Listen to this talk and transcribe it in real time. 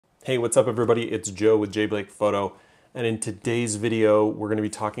Hey, what's up everybody? It's Joe with J Blake Photo, and in today's video we're going to be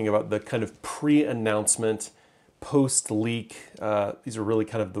talking about the kind of pre-announcement, post-leak. These are really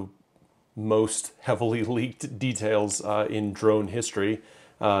kind of the most heavily leaked details in drone history.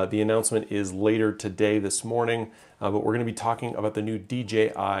 The announcement is later today, this morning, but we're going to be talking about the new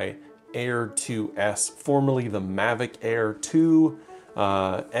DJI Air 2S, formerly the Mavic Air 2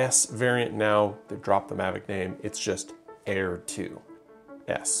 S variant. Now they've dropped the Mavic name, it's just Air 2.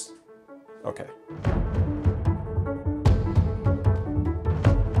 S. Okay.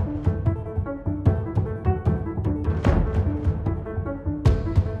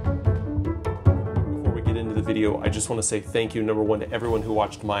 Before we get into the video, I just want to say thank you, number one, to everyone who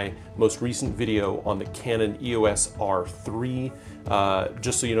watched my most recent video on the Canon EOS R3.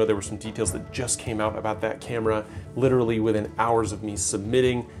 Just so you know, there were some details that just came out about that camera, literally within hours of me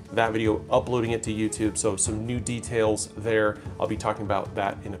submitting that video, uploading it to YouTube. So some new details there. I'll be talking about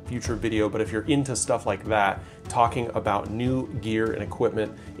that in a future video. But if you're into stuff like that, talking about new gear and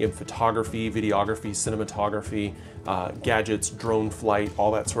equipment in photography, videography, cinematography, gadgets, drone flight,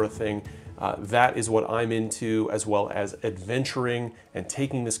 all that sort of thing, that is what I'm into, as well as adventuring and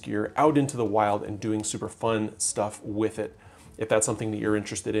taking this gear out into the wild and doing super fun stuff with it. If that's something that you're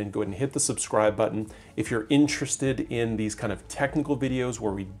interested in, go ahead and hit the subscribe button. If you're interested in these kind of technical videos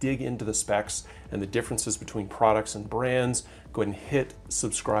where we dig into the specs and the differences between products and brands, go ahead and hit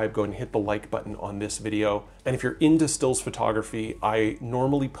subscribe, go ahead and hit the like button on this video. And if you're into stills photography, I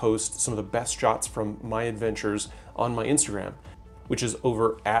normally post some of the best shots from my adventures on my Instagram, which is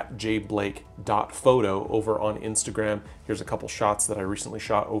over at jblake.photo over on Instagram. Here's a couple shots that I recently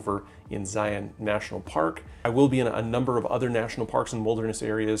shot over in Zion National Park. I will be in a number of other national parks and wilderness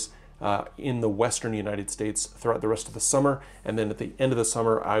areas in the western United States throughout the rest of the summer. And then at the end of the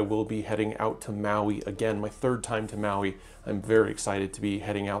summer, I will be heading out to Maui again, my third time to Maui. I'm very excited to be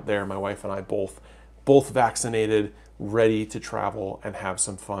heading out there. My wife and I both vaccinated, ready to travel and have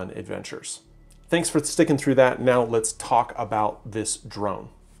some fun adventures. Thanks for sticking through that. Now let's talk about this drone.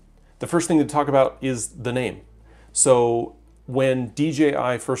 The first thing to talk about is the name. So when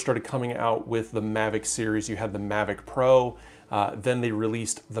DJI first started coming out with the Mavic series, you had the Mavic Pro, then they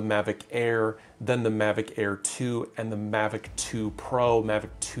released the Mavic Air, then the Mavic Air 2, and the Mavic 2 Pro, Mavic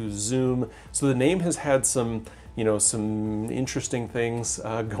 2 Zoom. So the name has had some, some interesting things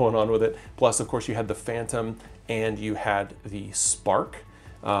going on with it. Plus, of course, you had the Phantom and you had the Spark.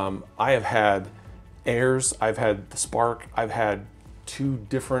 I have had Airs, I've had the Spark, I've had two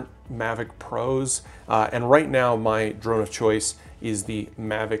different Mavic Pros, and right now my drone of choice is the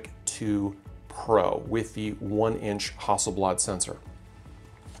Mavic 2 Pro with the 1-inch Hasselblad sensor.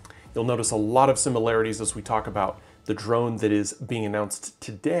 You'll notice a lot of similarities as we talk about the drone that is being announced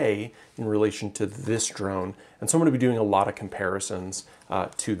today in relation to this drone, and so I'm going to be doing a lot of comparisons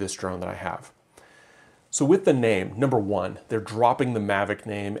to this drone that I have. So with the name, number one, they're dropping the Mavic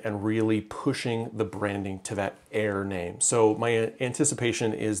name and really pushing the branding to that Air name. So my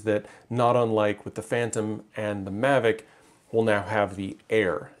anticipation is that, not unlike with the Phantom and the Mavic, we'll now have the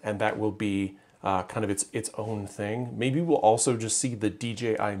Air, and that will be kind of its own thing. Maybe we'll also just see the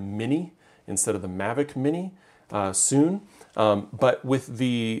DJI Mini instead of the Mavic Mini soon. But with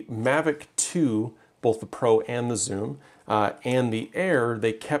the Mavic 2, both the Pro and the Zoom, and the Air,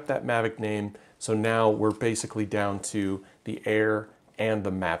 they kept that Mavic name. So now we're basically down to the Air and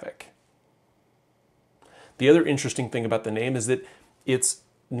the Mavic. The other interesting thing about the name is that it's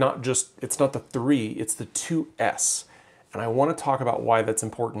not the 3, it's the 2S. And I want to talk about why that's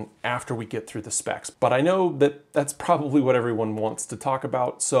important after we get through the specs. But I know that that's probably what everyone wants to talk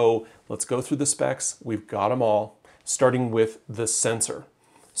about. So let's go through the specs. We've got them all, starting with the sensor.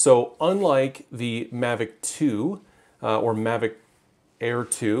 So unlike the Mavic 2 or Mavic Air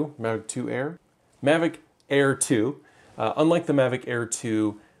 2, Mavic 2 Air, Mavic Air 2, unlike the Mavic Air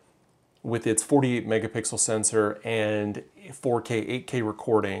 2 with its 48 megapixel sensor and 4K, 8K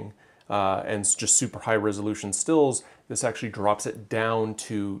recording and just super high resolution stills, this actually drops it down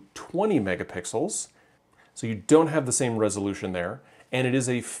to 20 megapixels. So you don't have the same resolution there, and it is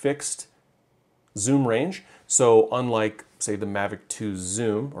a fixed zoom range. So unlike, say, the Mavic 2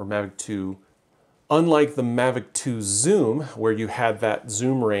 Zoom or Mavic 2, unlike the Mavic 2 Zoom, where you had that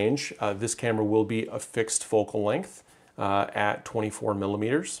zoom range, this camera will be a fixed focal length at 24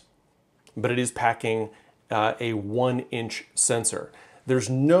 millimeters, but it is packing a 1-inch sensor. There's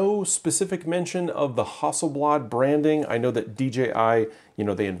no specific mention of the Hasselblad branding. I know that DJI you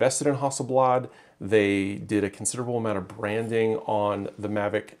know, they invested in Hasselblad. They did a considerable amount of branding on the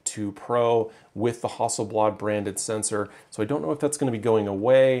Mavic 2 Pro with the Hasselblad branded sensor. So I don't know if that's going to be going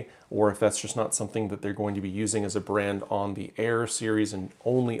away or if that's just not something that they're going to be using as a brand on the Air series and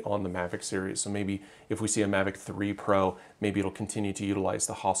only on the Mavic series. So maybe if we see a Mavic 3 Pro, maybe it'll continue to utilize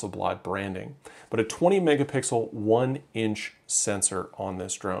the Hasselblad branding. But a 20 megapixel 1-inch sensor on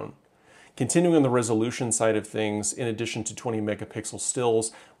this drone. Continuing on the resolution side of things, in addition to 20 megapixel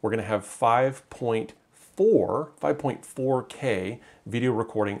stills, we're going to have 5.4K video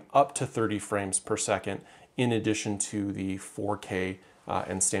recording up to 30 frames per second, in addition to the 4K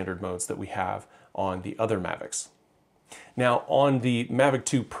and standard modes that we have on the other Mavics. Now on the Mavic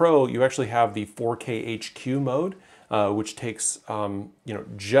 2 Pro, you actually have the 4K HQ mode, which takes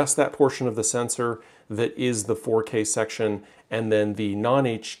just that portion of the sensor that is the 4K section, and then the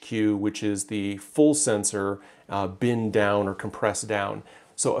non-HQ, which is the full sensor, binned down or compressed down.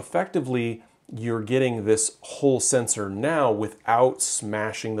 So effectively, you're getting this whole sensor now without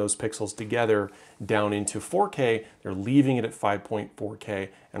smashing those pixels together down into 4K. They're leaving it at 5.4K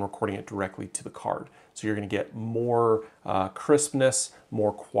and recording it directly to the card. So you're going to get more crispness,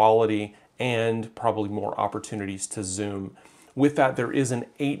 more quality, and probably more opportunities to zoom. With that, there is an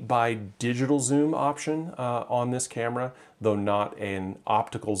 8x digital zoom option on this camera, though not an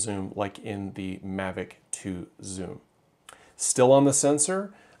optical zoom like in the Mavic 2 Zoom. Still on the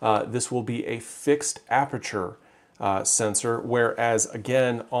sensor, this will be a fixed aperture sensor, whereas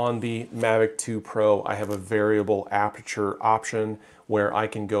again on the Mavic 2 Pro, I have a variable aperture option where I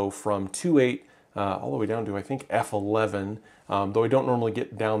can go from 2.8 all the way down to, I think, f11. Though I don't normally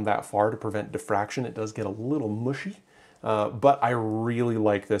get down that far to prevent diffraction, it does get a little mushy. But I really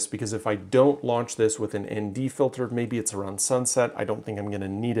like this because if I don't launch this with an ND filter, maybe it's around sunset, I don't think I'm going to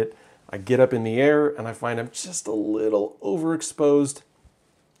need it. I get up in the air and I find I'm just a little overexposed.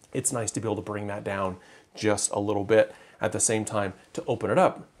 It's nice to be able to bring that down just a little bit at the same time to open it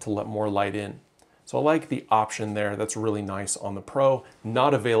up to let more light in. So I like the option there. That's really nice on the Pro.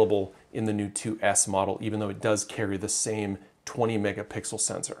 Not available in the new 2S model, even though it does carry the same 20 megapixel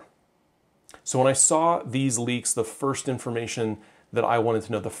sensor. So when I saw these leaks, the first information that I wanted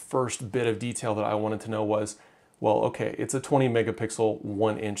to know, the first bit of detail that I wanted to know was, well, okay, it's a 20 megapixel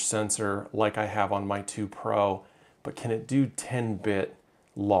 1-inch sensor like I have on my 2 Pro, but can it do 10-bit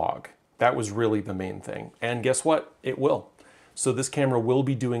log? That was really the main thing. And guess what? It will. So this camera will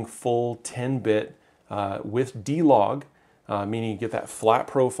be doing full 10-bit with D-Log, meaning you get that flat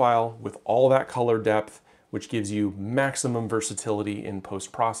profile with all that color depth, which gives you maximum versatility in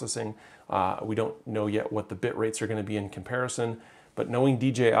post-processing. We don't know yet what the bit rates are going to be in comparison, but knowing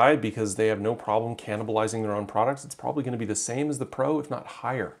DJI, because they have no problem cannibalizing their own products, it's probably going to be the same as the Pro, if not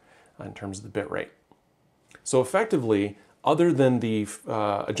higher, in terms of the bit rate. So effectively, other than the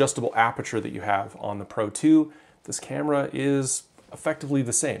adjustable aperture that you have on the Pro 2, this camera is effectively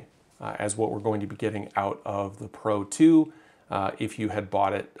the same as what we're going to be getting out of the Pro 2 if you had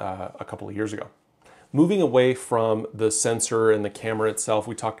bought it a couple of years ago. Moving away from the sensor and the camera itself,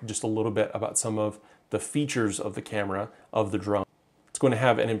 we talked just a little bit about some of the features of the camera, of the drone. It's going to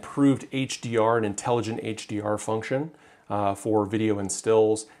have an improved HDR, an intelligent HDR function for video and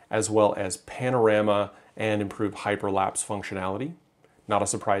stills, as well as panorama and improved hyperlapse functionality. Not a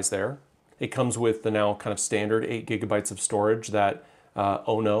surprise there. It comes with the now kind of standard 8 gigabytes of storage that,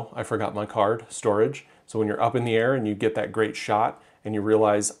 oh no, I forgot my card storage. So when you're up in the air and you get that great shot and you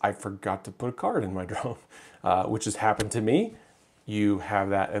realize I forgot to put a card in my drone, which has happened to me, you have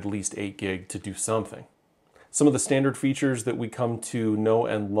that at least 8 gig to do something. Some of the standard features that we come to know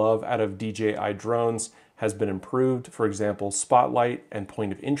and love out of DJI drones has been improved. For example, spotlight and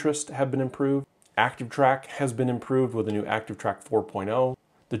point of interest have been improved. Active Track has been improved with the new Active Track 4.0.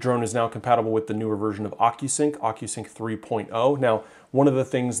 The drone is now compatible with the newer version of OcuSync 3.0. Now, one of the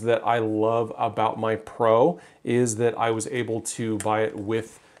things that I love about my Pro is that I was able to buy it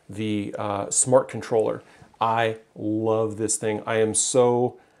with the smart controller. I love this thing. I'm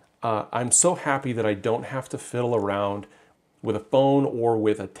so happy that I don't have to fiddle around with a phone or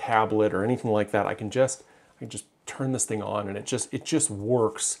with a tablet or anything like that. I can just turn this thing on and it just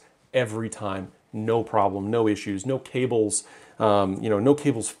works every time. No problem, no issues, no cables, no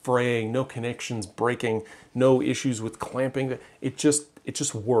cables fraying, no connections breaking, no issues with clamping. It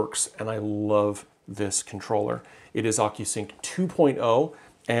just works, and I love this controller. It is OcuSync 2.0,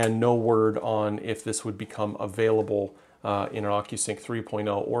 and no word on if this would become available in an OcuSync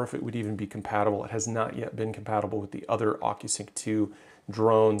 3.0 or if it would even be compatible. It has not yet been compatible with the other OcuSync 2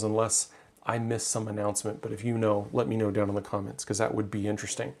 drones, unless I missed some announcement. But if you know, let me know down in the comments, because that would be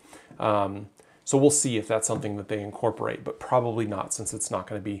interesting. So we'll see if that's something that they incorporate, but probably not, since it's not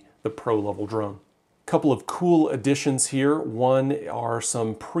going to be the pro level drone. Couple of cool additions here. One are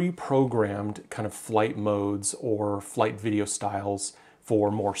some pre-programmed kind of flight modes or flight video styles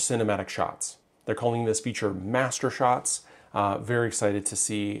for more cinematic shots. They're calling this feature Master Shots. Very excited to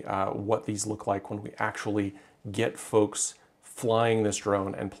see what these look like when we actually get folks flying this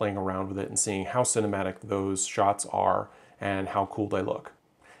drone and playing around with it and seeing how cinematic those shots are and how cool they look.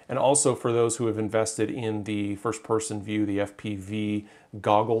 And also for those who have invested in the first-person view, the FPV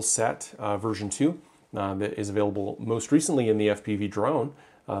goggle set version 2, that is available most recently in the FPV drone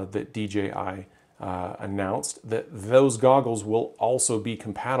that DJI announced, that those goggles will also be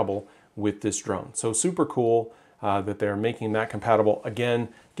compatible with this drone. So super cool that they're making that compatible. Again,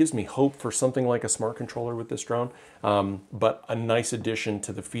 gives me hope for something like a smart controller with this drone, but a nice addition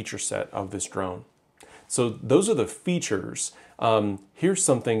to the feature set of this drone. So those are the features. Here's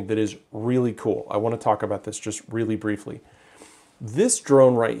something that is really cool. I want to talk about this just really briefly. This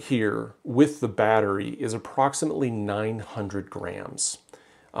drone right here with the battery is approximately 900 grams.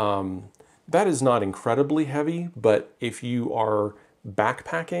 That is not incredibly heavy, but if you are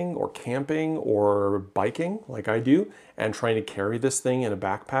backpacking or camping or biking like I do and trying to carry this thing in a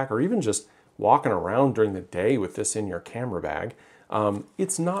backpack, or even just walking around during the day with this in your camera bag,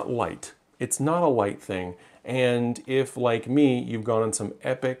 it's not light. It's not a light thing. And if, like me, you've gone on some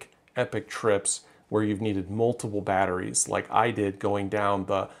epic trips where you've needed multiple batteries, like I did going down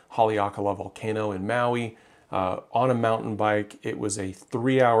the Haleakala volcano in Maui on a mountain bike. It was a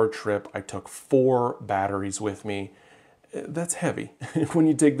 3-hour trip. I took 4 batteries with me. That's heavy when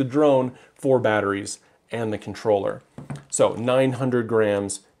you take the drone, 4 batteries, and the controller. So 900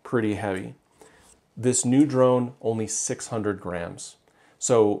 grams, pretty heavy. This new drone, only 600 grams.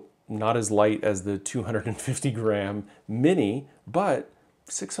 So not as light as the 250 gram Mini, but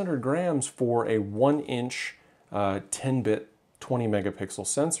 600 grams for a 1-inch 10-bit 20 megapixel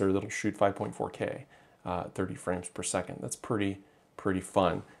sensor that'll shoot 5.4K, 30 frames per second. That's pretty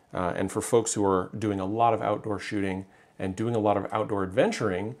fun. And for folks who are doing a lot of outdoor shooting and doing a lot of outdoor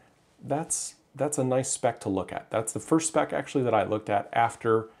adventuring, that's a nice spec to look at. That's the first spec actually that I looked at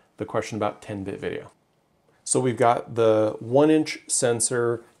after the question about 10-bit video. So we've got the 1-inch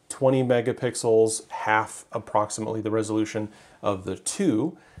sensor, 20 megapixels, half approximately the resolution of the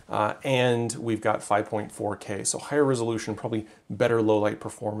 2, and we've got 5.4K, so higher resolution, probably better low light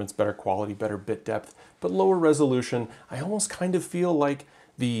performance, better quality, better bit depth, but lower resolution. I almost kind of feel like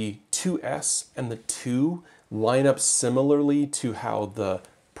the 2S and the 2 line up similarly to how the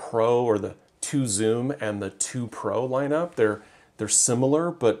Pro or the 2 Zoom and the 2 Pro line up. They're similar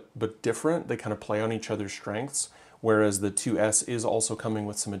but different. They kind of play on each other's strengths, whereas the 2S is also coming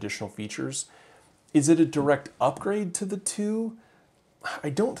with some additional features. Is it a direct upgrade to the 2? I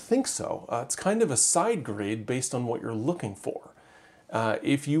don't think so. It's kind of a side grade based on what you're looking for.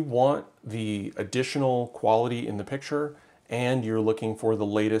 If you want the additional quality in the picture and you're looking for the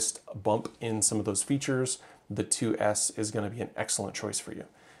latest bump in some of those features, the 2S is going to be an excellent choice for you.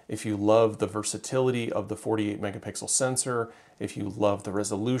 If you love the versatility of the 48 megapixel sensor, if you love the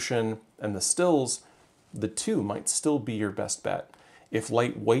resolution and the stills, the 2 might still be your best bet. If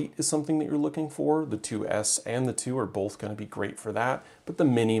lightweight is something that you're looking for, the 2S and the 2 are both going to be great for that, but the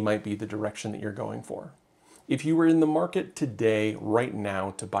Mini might be the direction that you're going for. If you were in the market today, right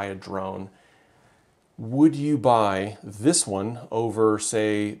now, to buy a drone, would you buy this one over,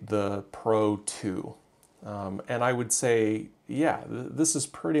 say, the Pro 2? And I would say, yeah, this is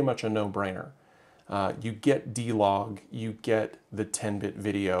pretty much a no-brainer. You get D-Log, you get the 10-bit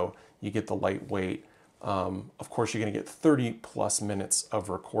video, you get the lightweight. Of course, you're going to get 30 plus minutes of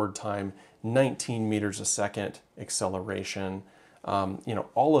record time, 19 meters a second acceleration.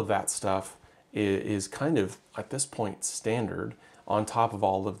 All of that stuff is kind of, at this point, standard on top of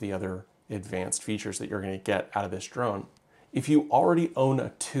all of the other advanced features that you're going to get out of this drone. If you already own a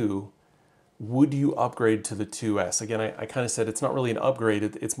 2, would you upgrade to the 2S? Again, I kind of said it's not really an upgrade,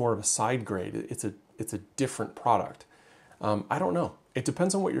 it's more of a side grade. It's a different product. I don't know. It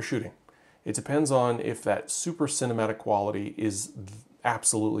depends on what you're shooting. It depends on if that super cinematic quality is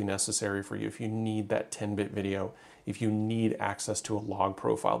absolutely necessary for you, if you need that 10-bit video, if you need access to a log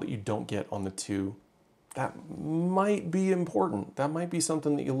profile that you don't get on the 2. That might be important. That might be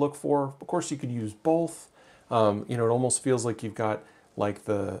something that you look for. Of course, you could use both. It almost feels like you've got like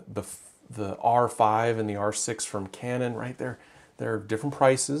the R5 and the R6 from Canon, right? They're different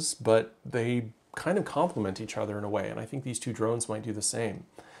prices, but they kind of complement each other in a way, and I think these two drones might do the same.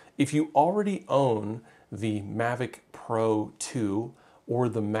 If you already own the Mavic Pro 2 or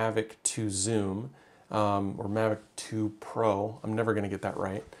the Mavic 2 Zoom, or Mavic 2 Pro, I'm never going to get that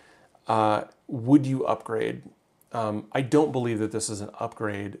right, Would you upgrade? I don't believe that this is an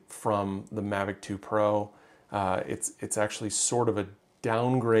upgrade from the Mavic 2 Pro. It's actually sort of a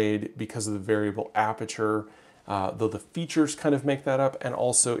downgrade because of the variable aperture, though the features kind of make that up, and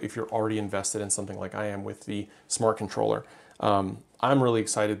also if you're already invested in something like I am with the smart controller. I'm really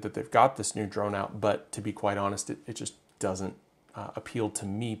excited that they've got this new drone out, but to be quite honest, it just doesn't appeal to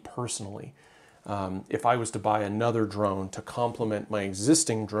me personally. If I was to buy another drone to complement my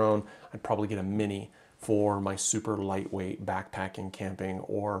existing drone, I'd probably get a Mini for my super lightweight backpacking, camping,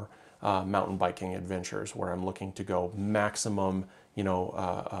 or mountain biking adventures where I'm looking to go maximum,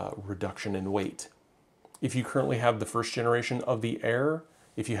 reduction in weight. If you currently have the first generation of the Air,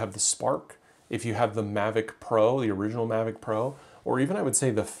 if you have the Spark, if you have the Mavic Pro, the original Mavic Pro, or even I would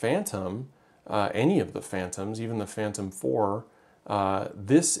say the Phantom, any of the Phantoms, even the Phantom 4,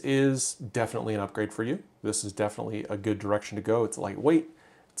 this is definitely an upgrade for you. This is definitely a good direction to go. It's lightweight.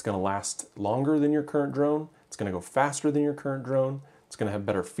 It's going to last longer than your current drone. It's going to go faster than your current drone. It's going to have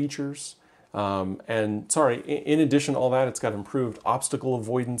better features. In addition to all that, it's got improved obstacle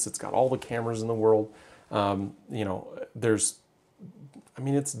avoidance. It's got all the cameras in the world. It's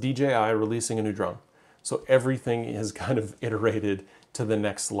DJI releasing a new drone. So everything is kind of iterated to the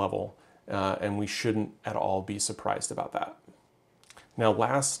next level. And we shouldn't at all be surprised about that. Now,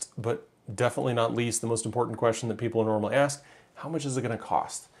 last but definitely not least, the most important question that people normally ask, how much is it going to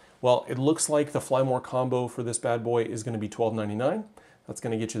cost? Well, it looks like the Fly More combo for this bad boy is going to be $12.99. That's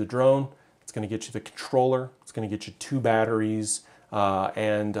going to get you the drone. It's going to get you the controller. It's going to get you 2 batteries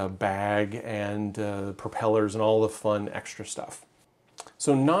and a bag and propellers and all the fun extra stuff.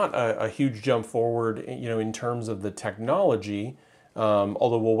 So not a huge jump forward, in terms of the technology,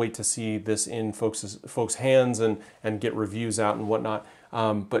 although we'll wait to see this in folks' hands and get reviews out and whatnot.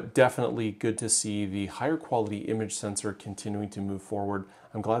 But definitely good to see the higher quality image sensor continuing to move forward.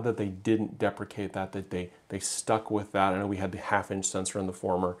 I'm glad that they didn't deprecate that they stuck with that. I know we had the 1/2-inch sensor in the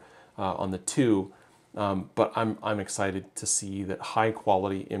former on the 2, but I'm excited to see that high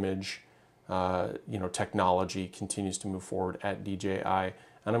quality image technology continues to move forward at DJI.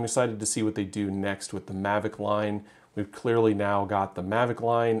 And I'm excited to see what they do next with the Mavic line. We've clearly now got the Mavic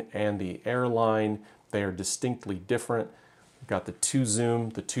line and the Air line. They are distinctly different. We've got the 2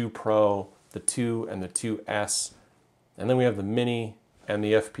 Zoom, the 2 Pro, the 2 and the 2S. And then we have the Mini and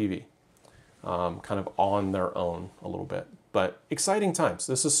the FPV, kind of on their own a little bit. But exciting times.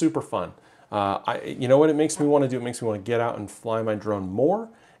 This is super fun. You know what it makes me want to do? It makes me want to get out and fly my drone more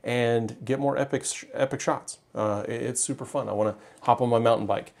and get more epic shots. It's super fun. I want to hop on my mountain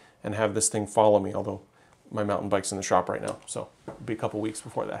bike and have this thing follow me, although my mountain bike's in the shop right now, so it'll be a couple weeks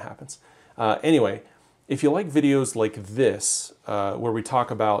before that happens. Anyway, if you like videos like this, where we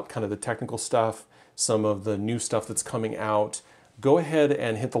talk about kind of the technical stuff, some of the new stuff that's coming out, go ahead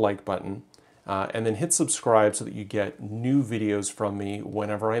and hit the like button, and then hit subscribe so that you get new videos from me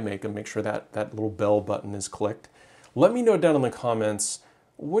whenever I make them. Make sure that that little bell button is clicked. Let me know down in the comments,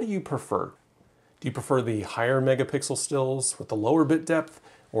 what do you prefer? Do you prefer the higher megapixel stills with the lower bit depth,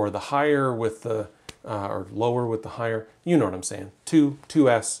 or the higher with the, or lower with the higher? You know what I'm saying,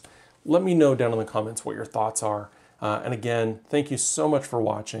 2S. Let me know down in the comments what your thoughts are. And again, thank you so much for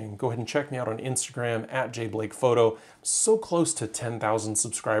watching. Go ahead and check me out on Instagram at jblakePhoto. So close to 10,000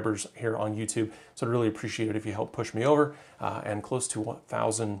 subscribers here on YouTube, so I'd really appreciate it if you help push me over. And close to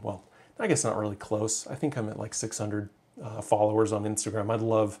 1,000, well, I guess not really close. I think I'm at like 600 followers on Instagram. I'd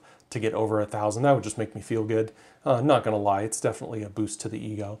love to get over 1,000. That would just make me feel good. Not gonna lie, it's definitely a boost to the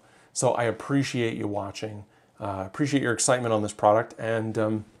ego. So I appreciate you watching. Appreciate your excitement on this product,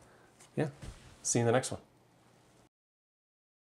 and yeah, see you in the next one.